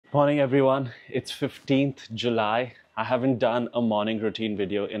Morning everyone, it's 15th July. I haven't done a morning routine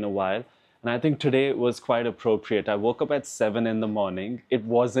video in a while, and I think today was quite appropriate. I woke up at 7 in the morning. It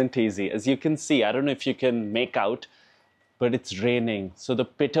wasn't easy. As you can see, I don't know if you can make out, but it's raining. So the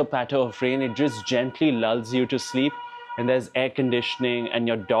pitter patter of rain, it just gently lulls you to sleep, and there's air conditioning and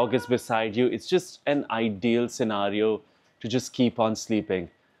your dog is beside you. It's just an ideal scenario to just keep on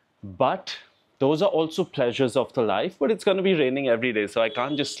sleeping. But those are also pleasures of the life, but it's going to be raining every day, so I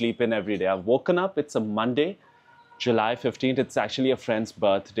can't just sleep in every day. I've woken up, it's a Monday, July 15th. It's actually a friend's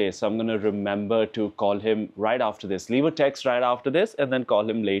birthday, so I'm going to remember to call him right after this. Leave a text right after this and then call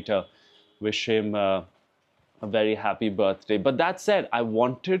him later. Wish him a very happy birthday. But that said, I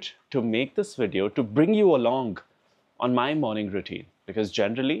wanted to make this video to bring you along on my morning routine, because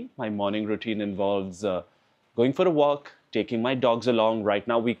generally my morning routine involves going for a walk, taking my dogs along. Right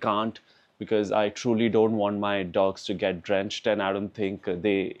now we can't, because I truly don't want my dogs to get drenched, and I don't think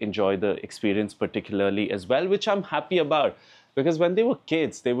they enjoy the experience particularly as well, which I'm happy about, because when they were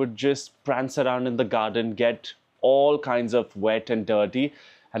kids they would just prance around in the garden, get all kinds of wet and dirty,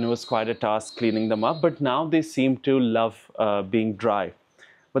 and it was quite a task cleaning them up. But now they seem to love being dry.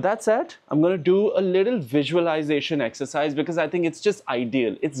 But that said, I'm going to do a little visualization exercise because I think it's just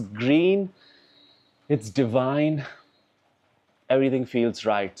ideal. It's green, it's divine, everything feels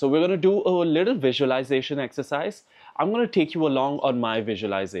right. So we're going to do a little visualization exercise. I'm going to take you along on my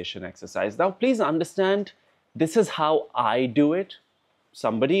visualization exercise. Now, please understand, this is how I do it.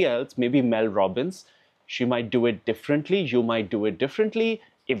 Somebody else, maybe Mel Robbins, she might do it differently. You might do it differently.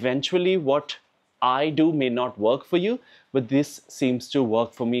 Eventually, what I do may not work for you, but this seems to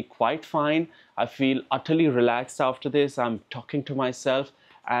work for me quite fine. I feel utterly relaxed after this. I'm talking to myself,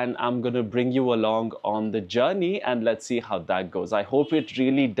 and I'm going to bring you along on the journey, and let's see how that goes. I hope it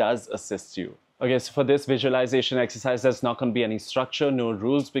really does assist you. Okay, so for this visualization exercise, there's not going to be any structure, no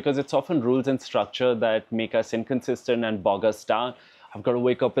rules, because it's often rules and structure that make us inconsistent and bog us down. I've got to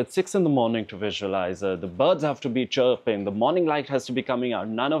wake up at 6 in the morning to visualize. The birds have to be chirping. The morning light has to be coming out.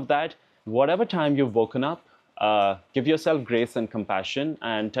 None of that. Whatever time you've woken up, give yourself grace and compassion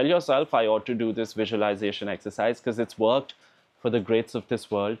and tell yourself, I ought to do this visualization exercise because it's worked for the greats of this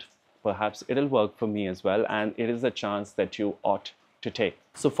world. Perhaps it'll work for me as well, and it is a chance that you ought to take.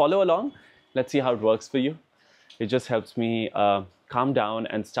 So follow along. Let's see how it works for you. It just helps me calm down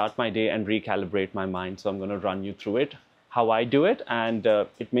and start my day and recalibrate my mind. So I'm going to run you through it, how I do it, and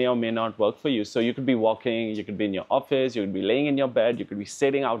it may or may not work for you. So you could be walking, you could be in your office, you could be laying in your bed, you could be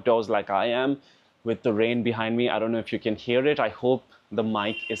sitting outdoors like I am with the rain behind me. I don't know if you can hear it. I hope the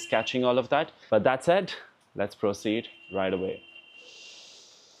mic is catching all of that. But that said, let's proceed right away.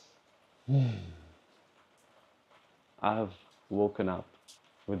 I have woken up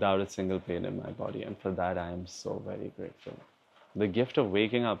without a single pain in my body, and for that I am so very grateful. The gift of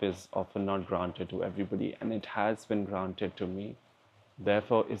waking up is often not granted to everybody, and it has been granted to me.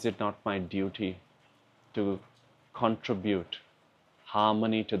 Therefore, is it not my duty to contribute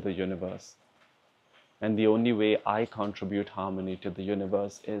harmony to the universe? And the only way I contribute harmony to the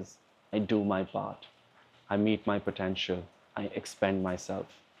universe is I do my part. I meet my potential. I expend myself.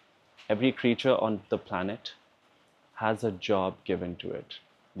 Every creature on the planet has a job given to it.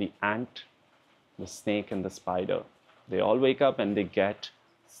 The ant, the snake, and the spider, they all wake up and they get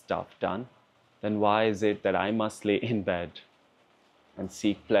stuff done. Then why is it that I must lay in bed and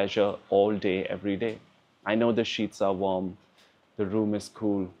seek pleasure all day, every day? I know the sheets are warm, the room is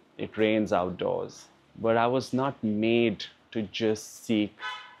cool, it rains outdoors, but I was not made to just seek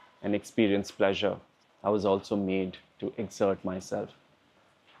and experience pleasure. I was also made to exert myself.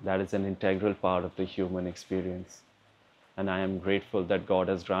 That is an integral part of the human experience. And I am grateful that God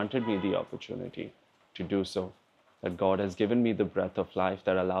has granted me the opportunity to do so. That God has given me the breath of life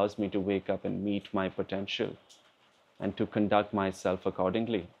that allows me to wake up and meet my potential and to conduct myself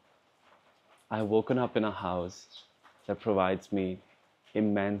accordingly. I've woken up in a house that provides me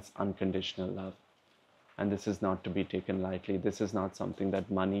immense unconditional love. And this is not to be taken lightly. This is not something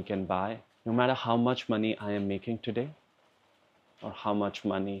that money can buy. No matter how much money I am making today or how much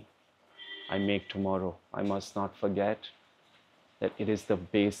money I make tomorrow, I must not forget that it is the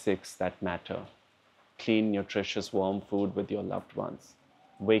basics that matter. Clean, nutritious, warm food with your loved ones,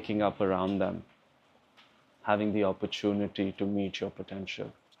 waking up around them, having the opportunity to meet your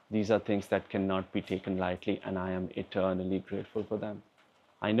potential. These are things that cannot be taken lightly, and I am eternally grateful for them.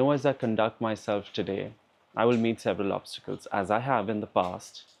 I know as I conduct myself today, I will meet several obstacles, as I have in the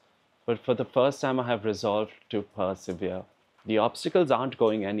past, but for the first time I have resolved to persevere. The obstacles aren't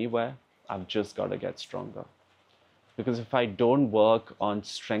going anywhere. I've just got to get stronger. Because if I don't work on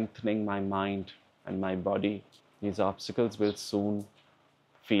strengthening my mind and my body, these obstacles will soon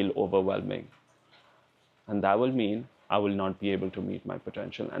feel overwhelming. And that will mean I will not be able to meet my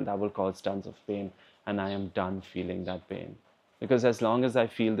potential, and that will cause tons of pain. And I am done feeling that pain. Because as long as I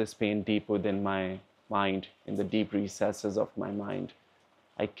feel this pain deep within my mind, in the deep recesses of my mind,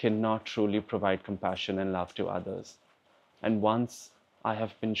 I cannot truly provide compassion and love to others. And once I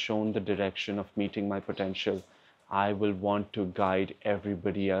have been shown the direction of meeting my potential, I will want to guide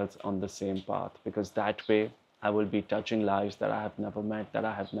everybody else on the same path, because that way I will be touching lives that I have never met, that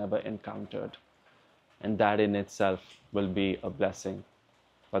I have never encountered. And that in itself will be a blessing.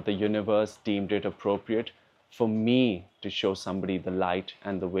 But the universe deemed it appropriate for me to show somebody the light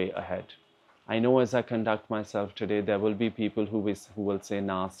and the way ahead. I know as I conduct myself today, there will be people who will say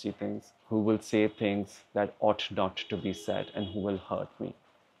nasty things, who will say things that ought not to be said, and who will hurt me.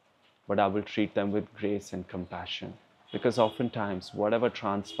 But I will treat them with grace and compassion. Because oftentimes, whatever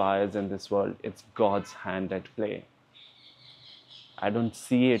transpires in this world, it's God's hand at play. I don't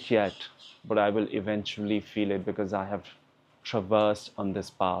see it yet, but I will eventually feel it, because I have traversed on this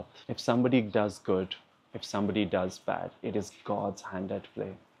path. If somebody does good, if somebody does bad, it is God's hand at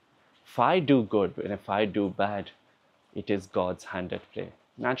play. If I do good and if I do bad, it is God's hand at play.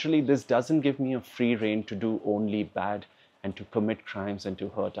 Naturally, this doesn't give me a free rein to do only bad and to commit crimes and to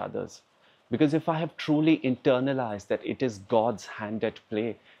hurt others. Because if I have truly internalized that it is God's hand at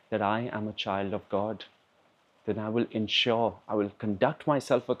play, that I am a child of God, then I will conduct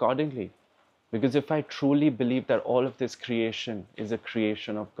myself accordingly. Because if I truly believe that all of this creation is a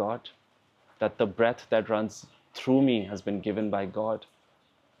creation of God, that the breath that runs through me has been given by God,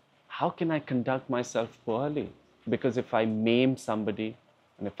 how can I conduct myself poorly? Because if I maim somebody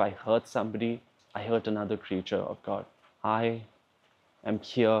and if I hurt somebody, I hurt another creature of God. I am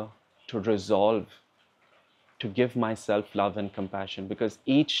here to resolve, to give myself love and compassion, because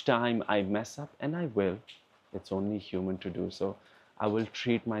each time I mess up, and I will, it's only human to do so, I will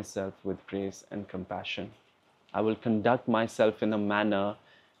treat myself with grace and compassion. I will conduct myself in a manner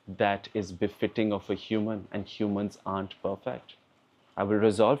that is befitting of a human, and humans aren't perfect. I will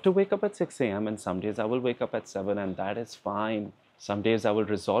resolve to wake up at 6 a.m. and some days I will wake up at 7, and that is fine. Some days I will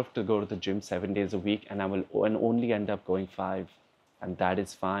resolve to go to the gym 7 days a week and I will only end up going 5, and that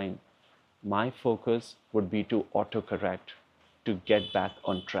is fine. My focus would be to autocorrect, to get back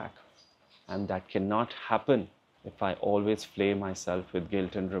on track. And that cannot happen if I always flay myself with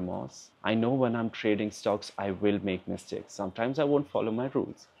guilt and remorse. I know when I'm trading stocks, I will make mistakes. Sometimes I won't follow my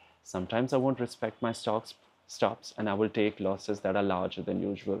rules. Sometimes I won't respect my stops, and I will take losses that are larger than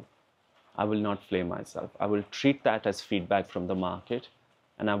usual. I will not flay myself. I will treat that as feedback from the market,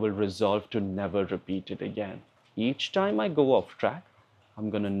 and I will resolve to never repeat it again. Each time I go off track, I'm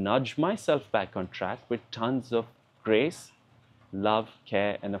going to nudge myself back on track with tons of grace, love,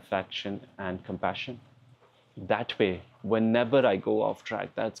 care, and affection and compassion. That way, whenever I go off track,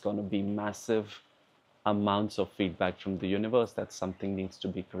 that's going to be massive amounts of feedback from the universe that something needs to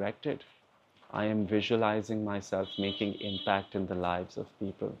be corrected. I am visualizing myself making impact in the lives of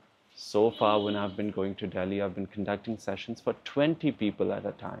people. So far, when I've been going to Delhi, I've been conducting sessions for 20 people at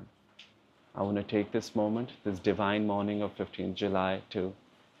a time. I want to take this moment, this divine morning of 15th July, to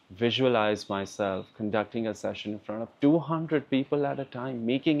visualize myself conducting a session in front of 200 people at a time,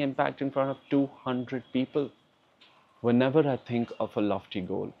 making impact in front of 200 people. Whenever I think of a lofty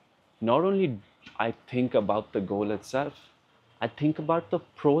goal, not only I think about the goal itself, I think about the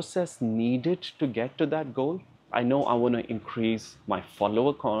process needed to get to that goal. I know I want to increase my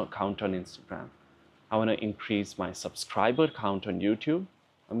follower count on Instagram. I want to increase my subscriber count on YouTube.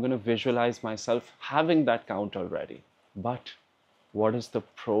 I'm going to visualize myself having that count already. But what is the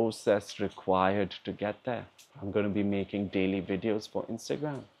process required to get there? I'm going to be making daily videos for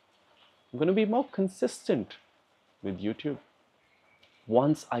Instagram. I'm going to be more consistent with YouTube.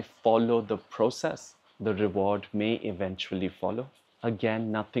 Once I follow the process, the reward may eventually follow.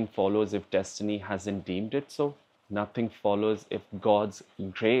 Again, nothing follows if destiny hasn't deemed it so. Nothing follows if God's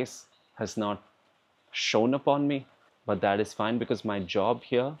grace has not shone upon me. But that is fine, because my job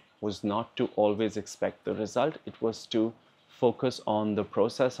here was not to always expect the result. It was to focus on the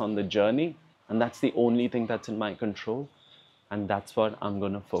process, on the journey. And that's the only thing that's in my control. And that's what I'm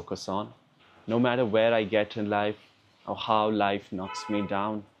going to focus on. No matter where I get in life or how life knocks me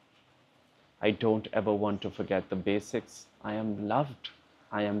down, I don't ever want to forget the basics. I am loved.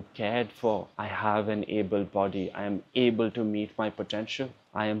 I am cared for. I have an able body. I am able to meet my potential.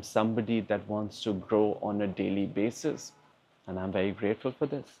 I am somebody that wants to grow on a daily basis. And I'm very grateful for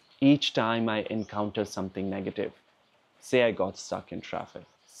this. Each time I encounter something negative, say I got stuck in traffic,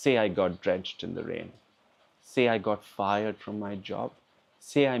 say I got drenched in the rain, say I got fired from my job,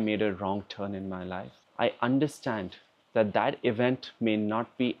 say I made a wrong turn in my life, I understand that that event may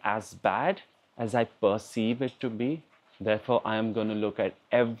not be as bad as I perceive it to be. Therefore, I am going to look at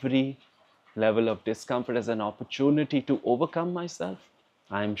every level of discomfort as an opportunity to overcome myself.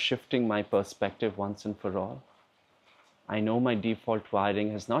 I am shifting my perspective once and for all. I know my default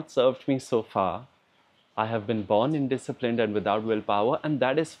wiring has not served me so far. I have been born indisciplined and without willpower, and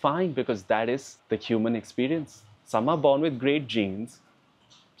that is fine because that is the human experience. Some are born with great genes,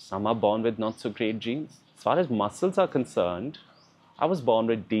 some are born with not so great genes. As far as muscles are concerned, I was born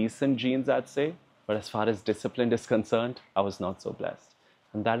with decent genes, I'd say. But as far as discipline is concerned, I was not so blessed.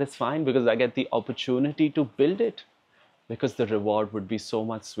 And that is fine because I get the opportunity to build it. Because the reward would be so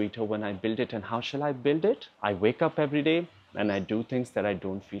much sweeter when I build it. And how shall I build it? I wake up every day and I do things that I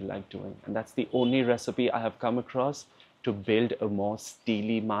don't feel like doing. And that's the only recipe I have come across to build a more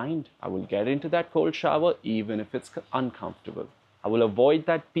steely mind. I will get into that cold shower even if it's uncomfortable. I will avoid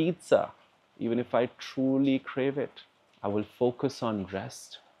that pizza even if I truly crave it. I will focus on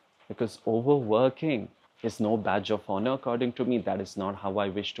rest because overworking is no badge of honor according to me. That is not how I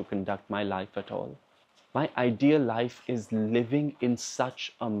wish to conduct my life at all. My ideal life is living in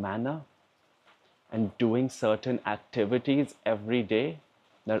such a manner and doing certain activities every day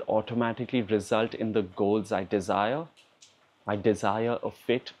that automatically result in the goals I desire. I desire a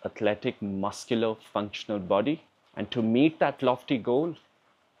fit, athletic, muscular, functional body. And to meet that lofty goal,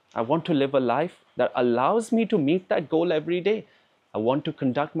 I want to live a life that allows me to meet that goal every day. I want to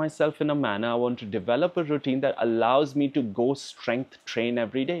conduct myself in a manner, I want to develop a routine that allows me to go strength train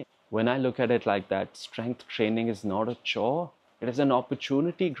every day. When I look at it like that, strength training is not a chore. It is an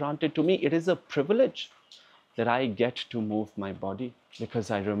opportunity granted to me. It is a privilege that I get to move my body.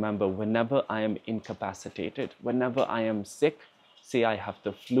 Because I remember whenever I am incapacitated, whenever I am sick, say I have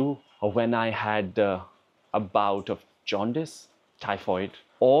the flu, or when I had a bout of jaundice, typhoid,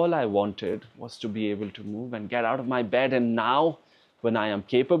 all I wanted was to be able to move and get out of my bed. And now, when I am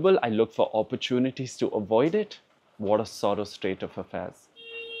capable, I look for opportunities to avoid it. What a sort of state of affairs.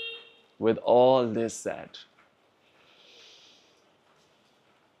 With all this said,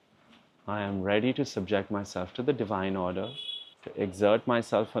 I am ready to subject myself to the divine order, to exert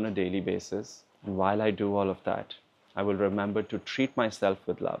myself on a daily basis. And while I do all of that, I will remember to treat myself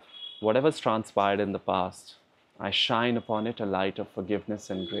with love. Whatever's transpired in the past, I shine upon it a light of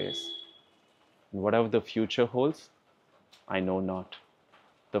forgiveness and grace. And whatever the future holds, I know not.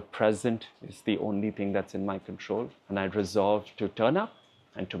 The present is the only thing that's in my control. And I resolve to turn up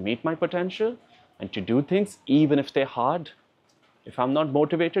and to meet my potential and to do things even if they're hard. If I'm not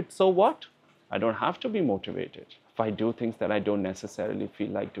motivated, so what? I don't have to be motivated. If I do things that I don't necessarily feel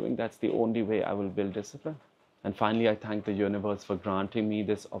like doing, that's the only way I will build discipline. And finally, I thank the universe for granting me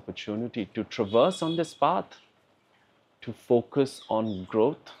this opportunity to traverse on this path, to focus on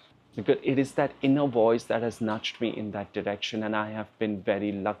growth, because it is that inner voice that has nudged me in that direction, and I have been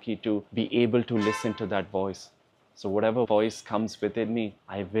very lucky to be able to listen to that voice. So whatever voice comes within me,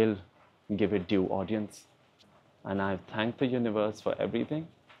 I will give it due audience. And I thank the universe for everything.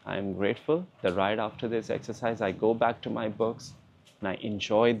 I am grateful that right after this exercise, I go back to my books and I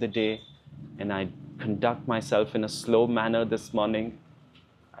enjoy the day and I conduct myself in a slow manner this morning.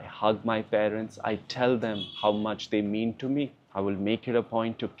 I hug my parents. I tell them how much they mean to me. I will make it a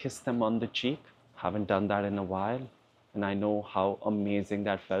point to kiss them on the cheek. Haven't done that in a while. And I know how amazing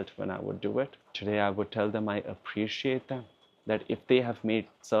that felt when I would do it. Today, I would tell them I appreciate them. That if they have made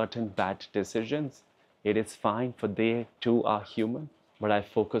certain bad decisions, it is fine, for they too are human. But I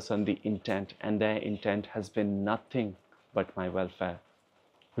focus on the intent, and their intent has been nothing but my welfare.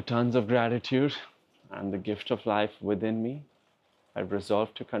 With tons of gratitude and the gift of life within me, I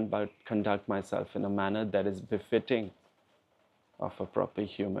resolve to conduct myself in a manner that is befitting of a proper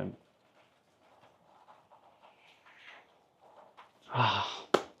human.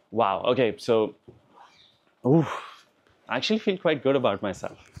 Wow, okay, so I actually feel quite good about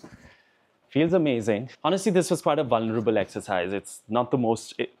myself. Feels amazing. Honestly, this was quite a vulnerable exercise. It's not the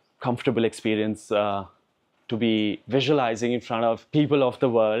most comfortable experience to be visualizing in front of people of the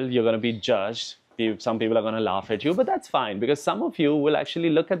world. You're going to be judged. Some people are going to laugh at you, but that's fine because some of you will actually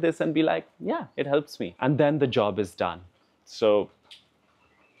look at this and be like, yeah, it helps me. And then the job is done. So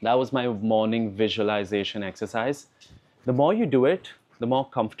that was my morning visualization exercise. The more you do it, the more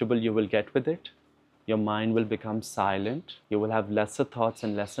comfortable you will get with it. Your mind will become silent. You will have lesser thoughts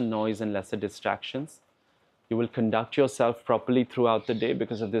and lesser noise and lesser distractions. You will conduct yourself properly throughout the day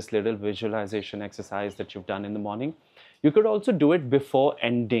because of this little visualization exercise that you've done in the morning. You could also do it before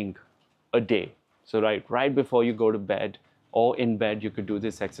ending a day. So right before you go to bed, or in bed, you could do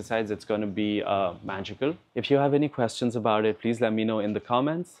this exercise. It's going to be magical. If you have any questions about it, please let me know in the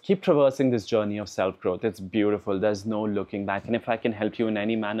comments. Keep traversing this journey of self-growth. It's beautiful. There's no looking back. And if I can help you in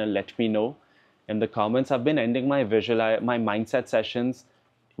any manner, let me know in the comments. I've been ending my mindset sessions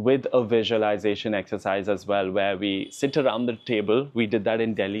with a visualization exercise as well, where we sit around the table. We did that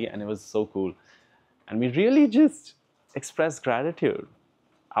in Delhi and it was so cool. And we really just express gratitude.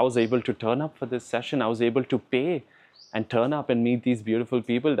 I was able to turn up for this session. I was able to pay and turn up and meet these beautiful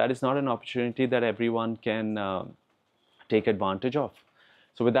people. That is not an opportunity that everyone can take advantage of.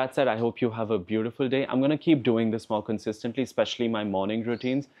 So with that said, I hope you have a beautiful day. I'm going to keep doing this more consistently, especially my morning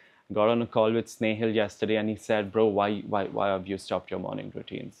routines. I got on a call with Snehil yesterday and he said, bro, why have you stopped your morning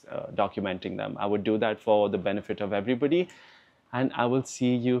routines, documenting them? I would do that for the benefit of everybody. And I will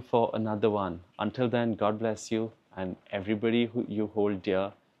see you for another one. Until then, God bless you and everybody who you hold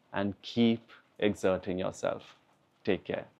dear, and keep exerting yourself. Take care.